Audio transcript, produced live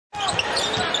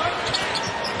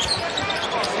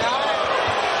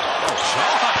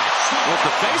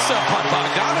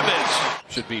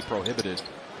should be prohibited.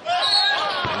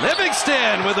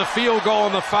 Livingston with a field goal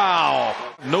and the foul.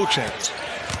 No chance.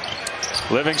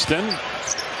 Livingston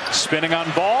spinning on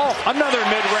ball. Another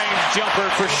mid-range jumper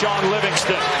for Shaun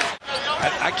Livingston.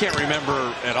 I can't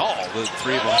remember at all the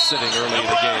three of them sitting early in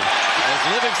the game. As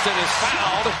Livingston is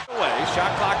fouled away,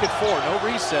 shot clock at 4, no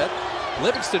reset.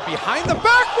 Livingston behind the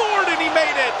backboard, and he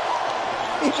made it.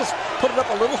 He just put it up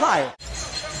a little higher.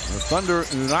 The Thunder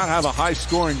do not have a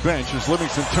high-scoring bench as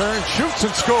Livingston turns, shoots,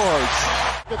 and scores.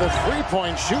 The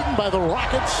three-point shooting by the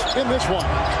Rockets in this one.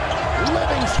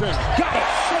 Livingston got it.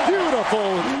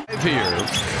 Beautiful. Here.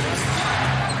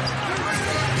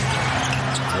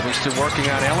 Livingston working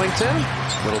on Ellington.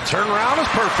 Little turnaround is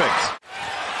perfect.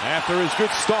 After his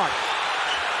good start,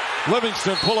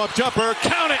 Livingston pull-up jumper,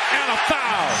 count it, and a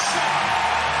foul.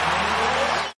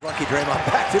 Lucky Draymond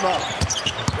backed him up.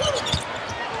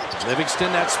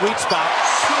 Livingston, that sweet spot.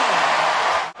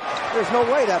 There's no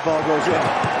way that ball goes in.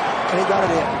 And he got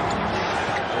it in.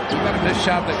 He got a missed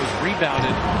shot that was rebounded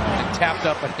and tapped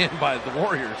up and in by the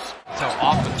Warriors. That's how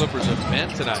off the Clippers have been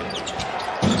tonight.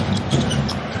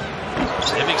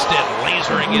 Livingston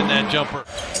lasering in that jumper.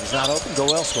 He's not open, go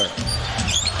elsewhere.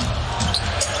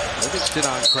 Livingston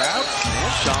on Crabbe,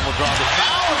 and Shaun will draw the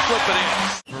foul and flip it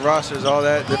in. Rosters, all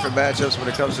that, different matchups when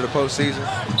it comes to the postseason.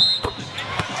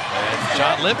 And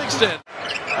Shaun Livingston.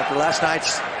 After last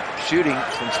night's shooting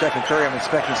from Stephen Curry, I'm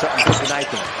expecting something good tonight.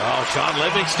 Oh, Shaun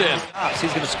Livingston.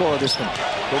 He's going to score this one.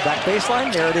 Go back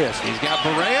baseline, there it is. He's got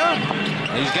Barea,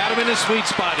 and he's got him in his sweet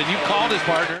spot, and you called his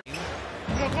partner.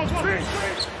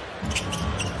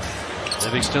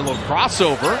 Livingston, little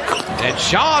crossover, and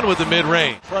Shaun with the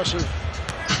mid-range. Impressive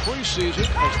preseason,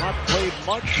 has not played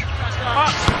much.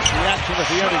 The action at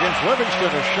the end against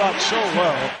Livingston has shot so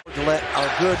well. To let our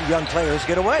good young players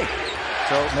get away.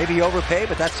 So maybe overpay,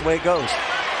 but that's the way it goes.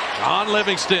 Shaun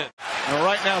Livingston. Now,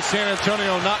 right now, San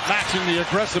Antonio not matching the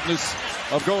aggressiveness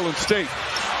of Golden State.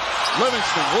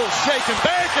 Livingston will shake and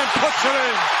bake and puts it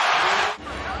in.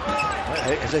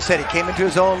 As I said, he came into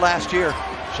his own last year.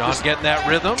 Shaun getting that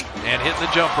rhythm and hitting the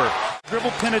jumper.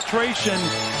 Dribble penetration,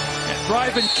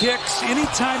 driving kicks.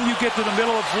 Anytime you get to the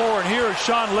middle of the floor, and here is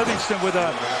Shaun Livingston with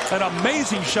an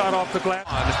amazing shot off the glass.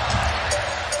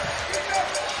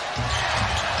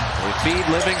 We feed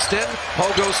Livingston.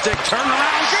 Pogo stick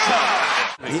turnaround.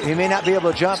 Good. He may not be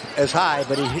able to jump as high,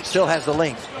 but he still has the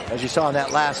length, as you saw in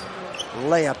that last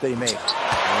layup that he made.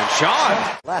 And Shaun.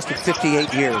 Lasted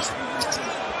 58 years.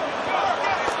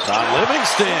 Shaun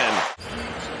Livingston.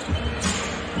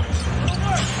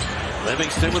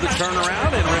 Livingston with a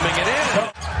turnaround and rimming it in.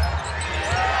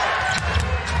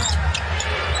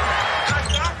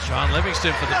 Shaun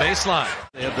Livingston for the baseline.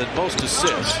 They have the most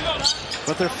assists,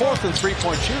 but they're fourth in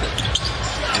three-point shooting.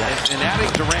 And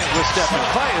adding Durant with Stephen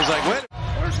Clay is like, wait.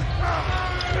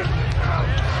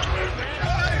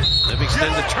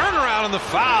 Livingston, the turnaround and the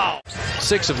foul.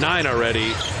 6 of 9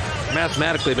 already.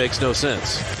 Mathematically makes no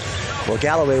sense. Well,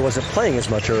 Galloway wasn't playing as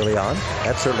much early on.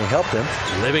 That certainly helped him.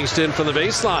 Livingston from the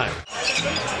baseline.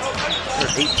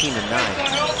 They're 18 and 9.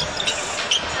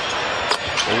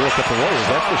 They look at the Warriors,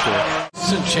 that's for sure.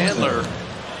 Jason Chandler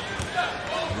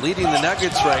leading the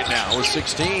Nuggets right now with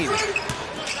 16.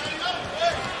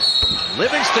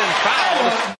 Livingston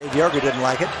fouled. Dave Yorger didn't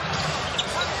like it.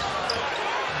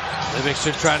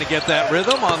 Livingston trying to get that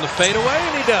rhythm on the fadeaway,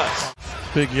 and he does.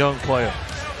 Big young player.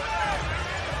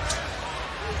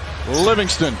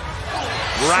 Livingston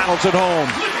rattles it home.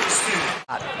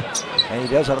 And he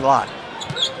does it a lot.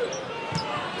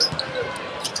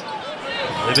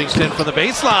 Livingston from the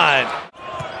baseline.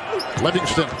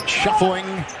 Livingston shuffling,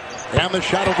 and the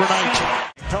shot overnight.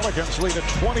 Pelicans lead at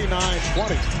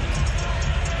 29-20.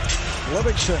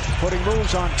 Livingston putting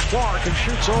moves on Clark and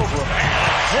shoots over him.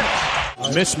 Hit.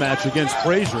 Mismatch against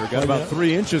Frazier. Got about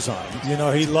 3 inches on him. You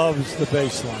know, he loves the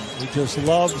baseline. He just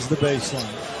loves the baseline.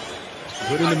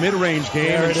 Good in the mid-range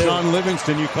game. And Shaun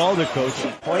Livingston, you called it, Coach.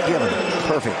 Point given.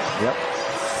 Perfect. Yep.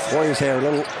 Warriors here, a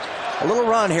little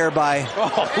run here by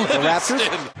the Raptors.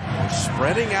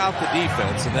 Spreading out the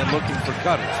defense and then looking for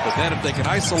cutters. But then if they can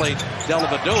isolate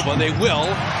Dellavedova, they will.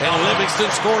 And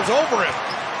Livingston scores over him.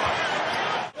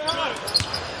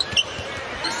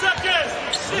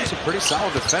 He's a pretty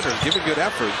solid defender, giving good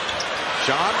effort.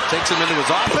 Shaun takes him into his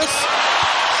office.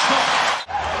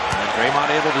 And Draymond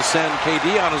able to send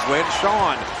KD on his way to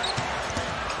Shaun.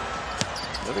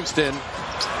 Livingston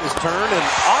is turned and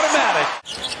automatic.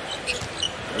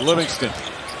 Livingston.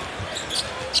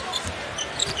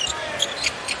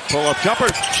 Pull-up jumper.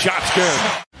 Shot's good.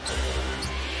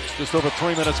 Just over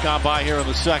 3 minutes gone by here in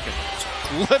the second.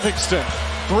 Livingston,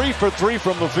 3 for 3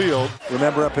 from the field.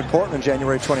 Remember up in Portland,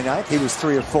 January 29th, he was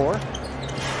 3 of 4.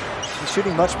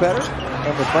 shooting much better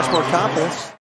and with much more confidence.